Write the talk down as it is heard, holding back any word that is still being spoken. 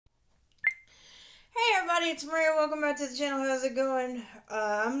Hey everybody, it's Maria. Welcome back to the channel. How's it going?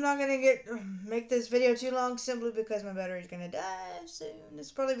 I'm not gonna make this video too long simply because my battery's gonna die soon. This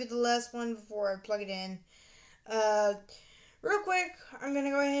will probably be the last one before I plug it in. Uh, Real quick, I'm gonna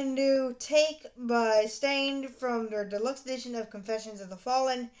go ahead and do "Take" by Stained from their deluxe edition of Confessions of the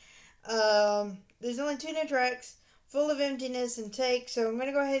Fallen. There's only two new tracks, "Full of Emptiness" and "Take," so I'm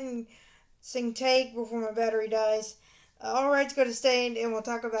gonna go ahead and sing "Take" before my battery dies. All rights go to Stained, and we'll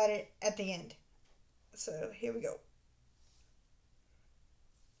talk about it at the end. So here we go.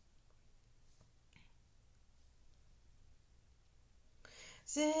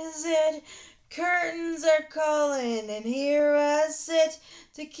 This is it. Curtains are calling, and here I sit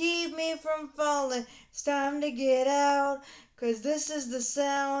to keep me from falling. It's time to get out, 'cause this is the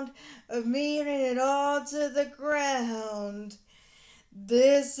sound of me running it all to the ground.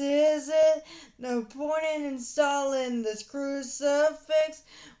 This is it. No point in installing this crucifix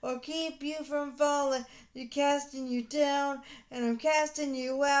or keep you from falling. You're casting you down, and I'm casting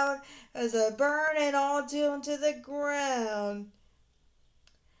you out as I burn it all down to the ground.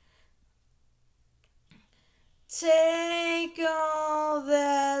 Take all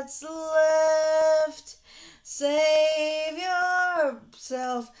that's left. Save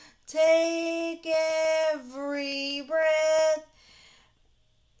yourself. Take every breath.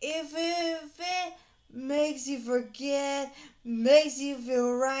 If it makes you forget, makes you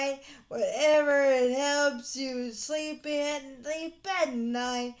feel right, whatever it helps you sleep at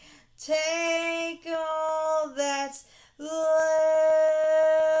night, take all that's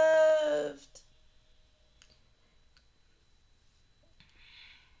left.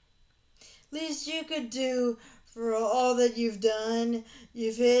 Least you could do for all that you've done.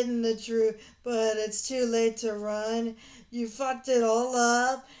 You've hidden the truth, but it's too late to run. You fucked it all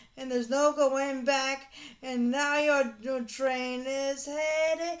up, and there's no going back. And now your train is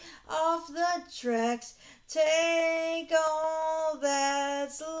headed off the tracks. Take all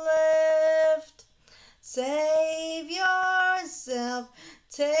that's left. Save yourself.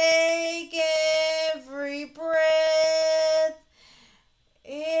 Take every breath.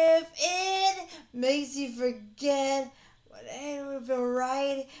 If it makes you forget, whatever feel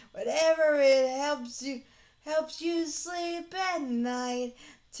right, whatever it helps you sleep at night,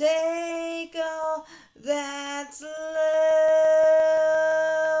 take all that's left.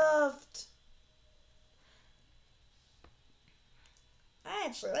 I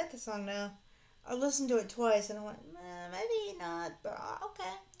actually like the song now. I listened to it twice and I went, maybe not, but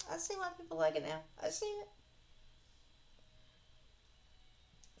okay. I see why people like it now. I see it.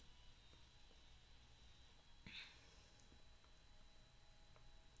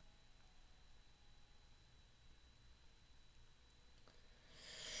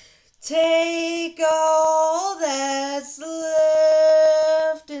 Take all that's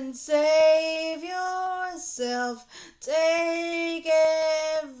left and save yourself. Take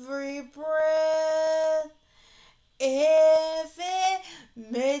every breath. If it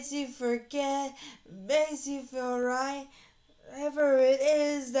makes you forget, makes you feel right, whatever it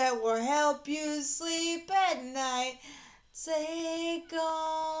is that will help you sleep at night, take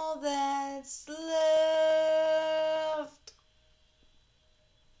all that's left.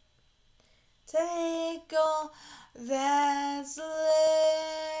 Take all that's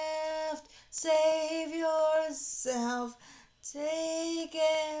left. Save yourself. Take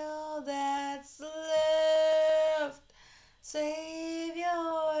all that's left. Save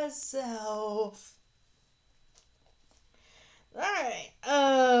yourself. Alright,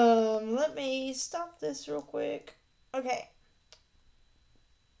 let me stop this real quick. Okay.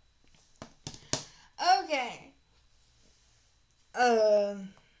 Okay.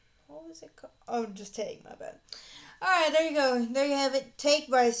 What was it called? Oh, just Take, my bad. Alright, there you go. There you have it. Take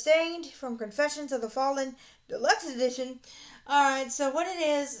by Stained from Confessions of the Fallen Deluxe Edition. Alright, so what it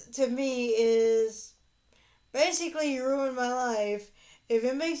is to me is basically you ruined my life. If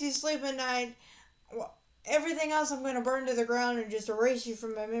it makes you sleep at night, well, everything else I'm going to burn to the ground and just erase you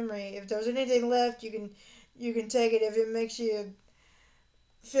from my memory. If there's anything left, you can take it. If it makes you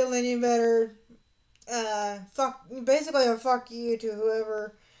feel any better, basically a fuck you to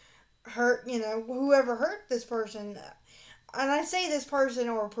whoever hurt this person. And I say this person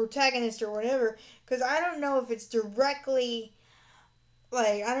or protagonist or whatever because I don't know if it's directly,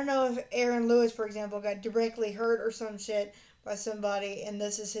 like, I don't know if Aaron Lewis, for example, got directly hurt or some shit by somebody and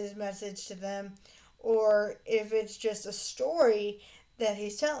this is his message to them, or if it's just a story that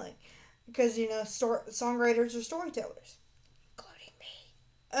he's telling. Because, songwriters are storytellers, including me.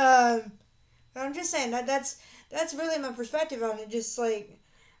 I'm just saying that's really my perspective on it. Just like,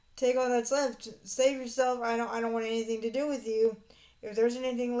 take all that's left. Save yourself. I don't want anything to do with you. If there's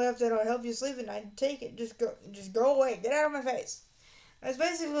anything left that'll help you sleep at night, take it. Just go away. Get out of my face. That's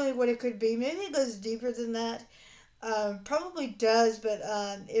basically what it could be. Maybe it goes deeper than that. Probably does, but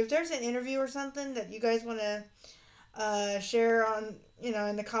if there's an interview or something that you guys want to share on,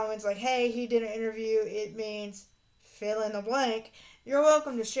 in the comments, like, hey, he did an interview, it means fill in the blank. You're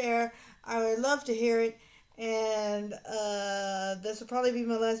welcome to share. I would love to hear it. And this will probably be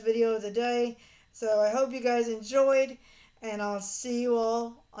my last video of the day. So I hope you guys enjoyed, and I'll see you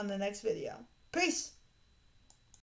all on the next video. Peace!